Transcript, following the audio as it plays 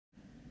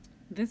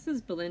This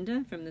is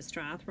Belinda from the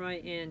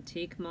Strathroy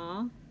Antique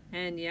Mall,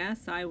 and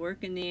yes, I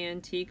work in the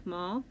antique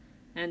mall,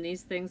 and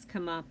these things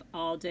come up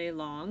all day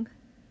long,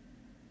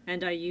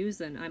 and I use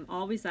them. I'm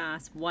always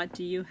asked, what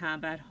do you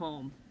have at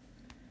home?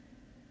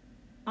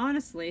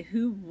 Honestly,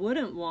 who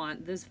wouldn't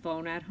want this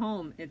phone at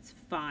home? It's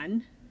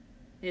fun,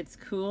 it's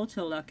cool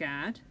to look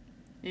at,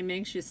 it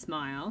makes you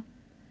smile.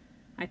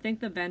 I think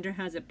the vendor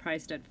has it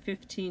priced at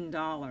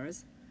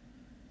 $15.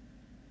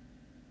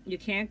 You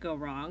can't go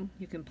wrong.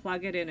 You can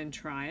plug it in and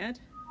try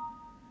it.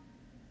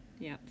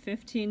 Yeah,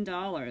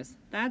 $15.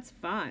 That's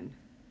fun.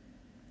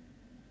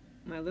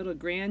 My little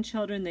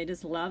grandchildren, they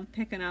just love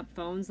picking up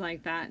phones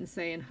like that and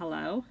saying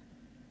hello.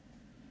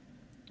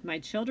 My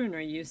children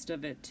are used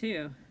to it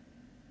too.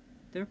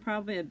 They're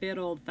probably a bit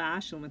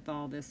old-fashioned with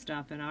all this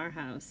stuff in our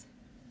house.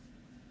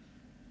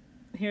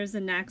 Here's the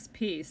next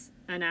piece,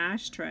 an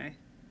ashtray.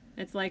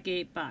 It's like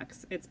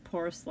 $8. It's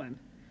porcelain.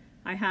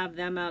 I have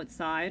them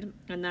outside,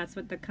 and that's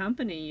what the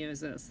company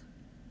uses.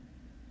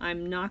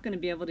 I'm not going to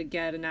be able to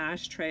get an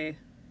ashtray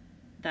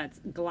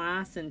that's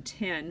glass and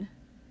tin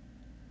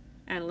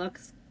and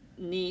looks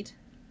neat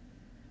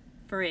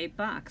for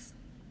 $8.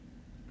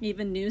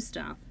 Even new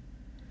stuff.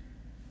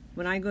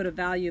 When I go to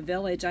Value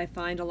Village, I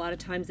find a lot of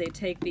times they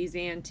take these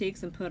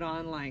antiques and put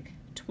on like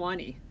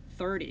 20,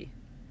 30.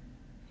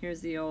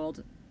 Here's the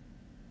old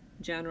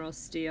General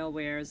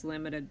Steelwares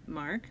Limited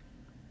mark.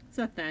 It's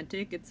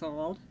authentic, it's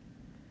old.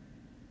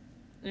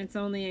 And it's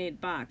only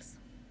 $8.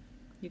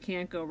 You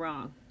can't go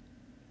wrong.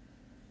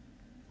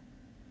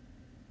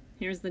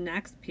 Here's the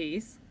next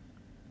piece.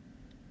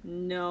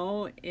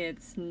 No,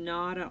 it's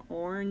not an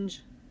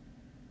orange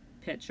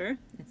pitcher.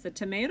 It's a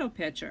tomato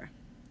pitcher.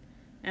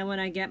 And when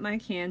I get my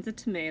cans of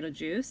tomato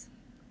juice,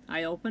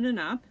 I open it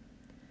up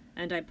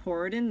and I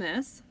pour it in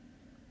this.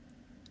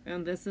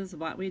 And this is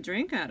what we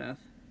drink out of.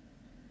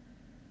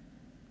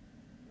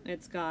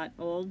 It's got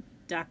old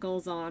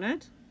decals on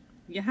it.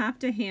 You have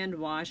to hand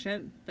wash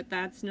it, but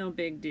that's no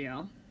big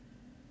deal.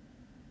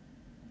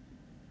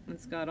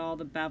 It's got all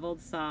the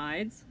beveled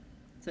sides.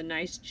 It's a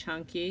nice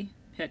chunky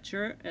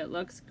pitcher. It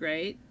looks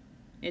great.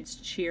 It's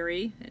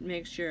cheery. It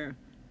makes your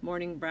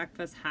morning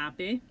breakfast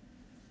happy.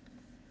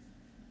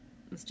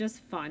 It's just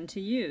fun to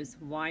use.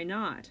 Why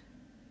not?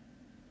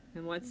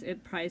 And what's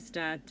it priced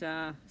at?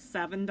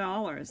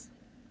 $7.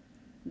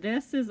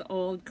 This is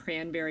old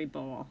cranberry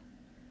bowl.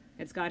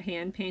 It's got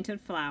hand-painted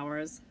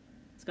flowers.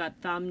 It's got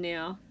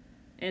thumbnail.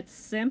 It's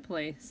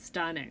simply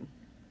stunning.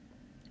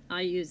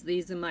 I use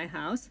these in my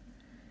house.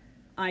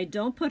 I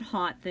don't put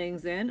hot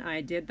things in.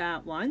 I did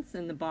that once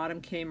and the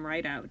bottom came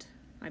right out.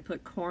 I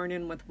put corn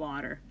in with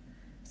water.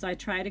 So I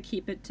try to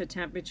keep it to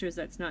temperatures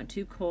that's not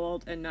too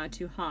cold and not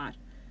too hot.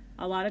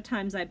 A lot of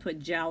times I put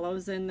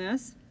jellos in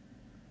this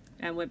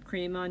and whipped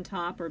cream on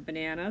top or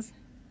bananas.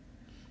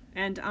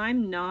 And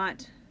I'm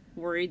not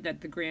worried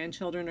that the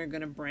grandchildren are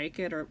going to break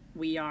it, or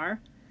we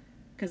are,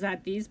 because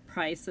at these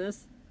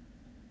prices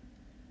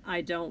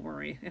I don't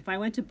worry. If I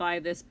went to buy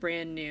this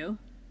brand new,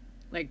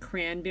 like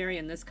cranberry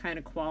and this kind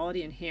of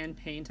quality and hand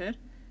painted,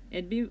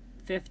 it'd be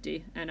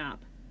 $50 and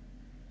up.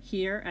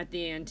 Here at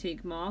the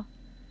antique mall,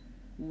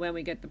 when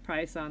we get the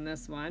price on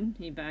this one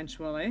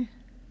eventually,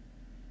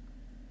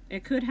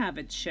 it could have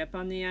a chip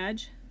on the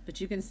edge, but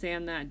you can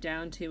sand that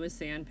down too with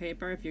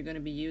sandpaper if you're going to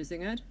be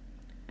using it.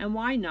 And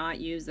why not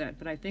use it?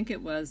 But I think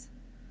it was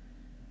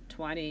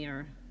 20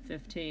 or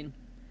 15.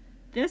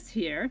 This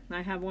here,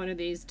 I have one of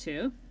these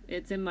too.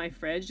 It's in my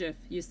fridge. If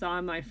you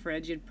saw my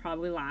fridge, you'd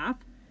probably laugh.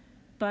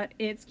 But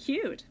it's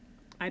cute.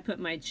 I put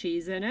my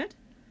cheese in it.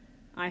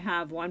 I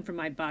have one for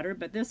my butter,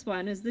 but this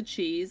one is the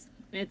cheese.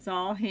 It's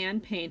all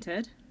hand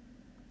painted.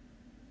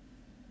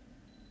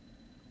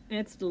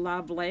 It's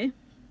lovely.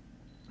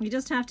 You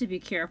just have to be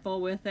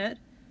careful with it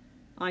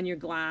on your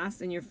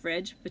glass in your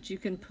fridge, but you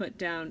can put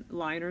down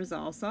liners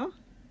also,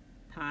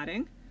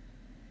 padding.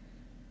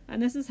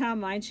 And this is how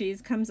my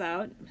cheese comes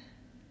out.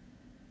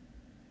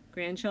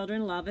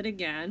 Grandchildren love it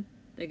again.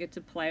 They get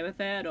to play with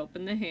it,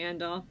 open the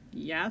handle.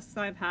 Yes,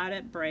 I've had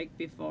it break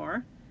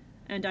before,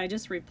 and I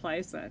just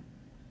replace it.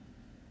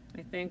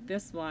 I think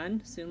this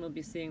one, soon we'll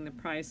be seeing the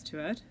price to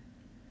it.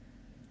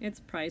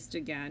 It's priced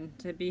again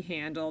to be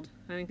handled.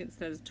 I think it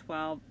says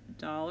 $12.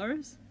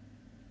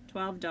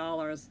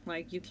 $12,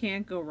 like you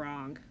can't go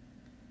wrong.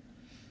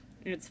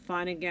 It's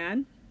fun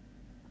again,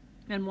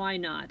 and why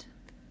not?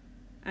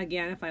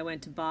 Again, if I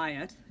went to buy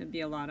it, it'd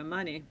be a lot of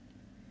money.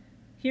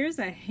 Here's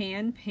a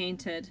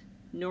hand-painted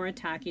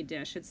Noritake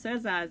dish. It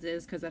says as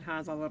is because it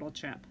has a little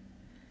chip.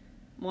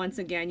 Once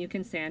again, you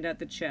can sand out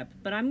the chip,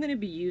 but I'm going to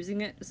be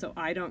using it, so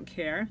I don't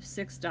care.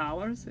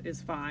 $6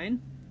 is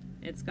fine.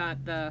 It's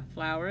got the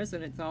flowers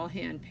and it's all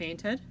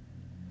hand-painted.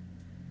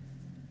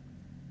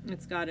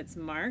 It's got its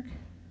mark.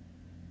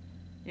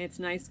 It's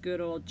nice,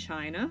 good old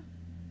china.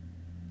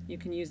 You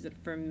can use it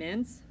for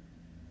mints,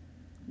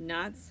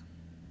 nuts,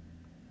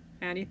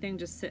 anything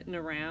just sitting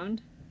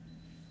around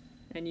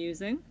and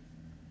using.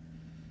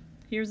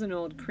 Here's an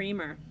old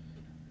creamer.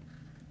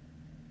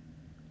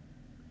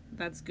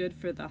 That's good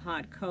for the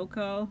hot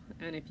cocoa,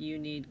 and if you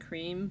need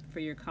cream for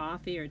your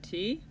coffee or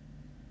tea.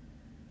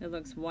 It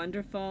looks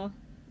wonderful.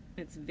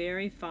 It's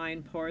very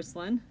fine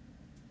porcelain.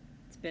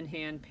 It's been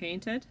hand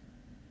painted.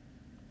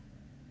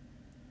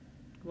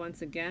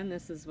 Once again,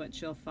 this is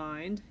what you'll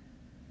find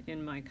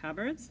in my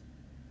cupboards.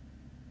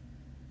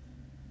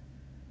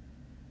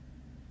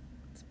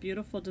 It's a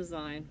beautiful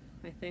design.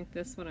 I think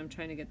this one, I'm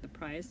trying to get the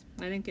price.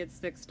 I think it's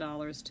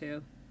 $6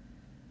 too.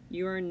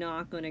 You are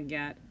not going to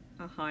get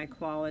a high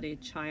quality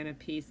china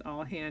piece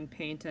all hand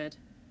painted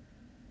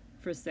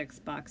for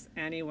 $6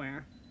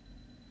 anywhere.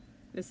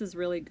 This is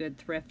really good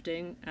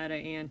thrifting at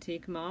an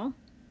antique mall.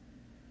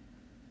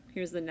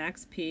 Here's the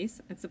next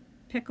piece. It's a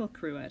pickle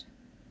cruet.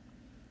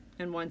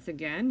 And once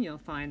again, you'll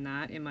find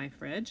that in my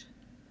fridge.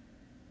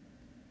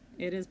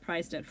 It is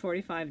priced at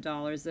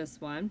 $45,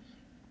 this one.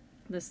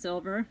 The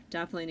silver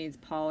definitely needs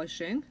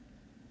polishing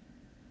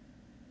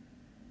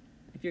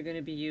if you're going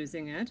to be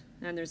using it.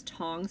 And there's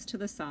tongs to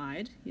the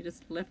side. You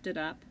just lift it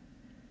up.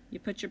 You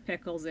put your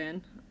pickles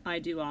in. I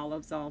do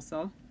olives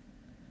also,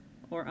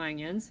 or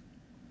onions.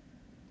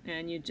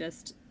 And you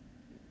just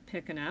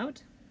pick it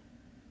out.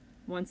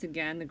 Once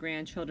again, the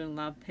grandchildren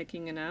love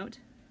picking it out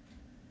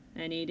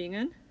and eating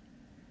it.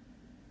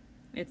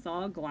 It's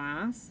all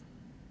glass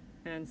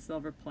and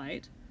silver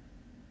plate.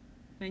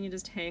 And you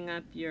just hang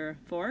up your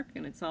fork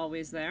and it's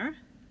always there.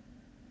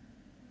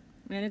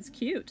 And it's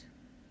cute.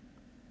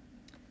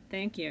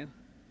 Thank you.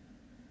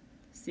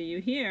 See you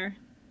here.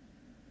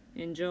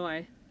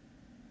 Enjoy.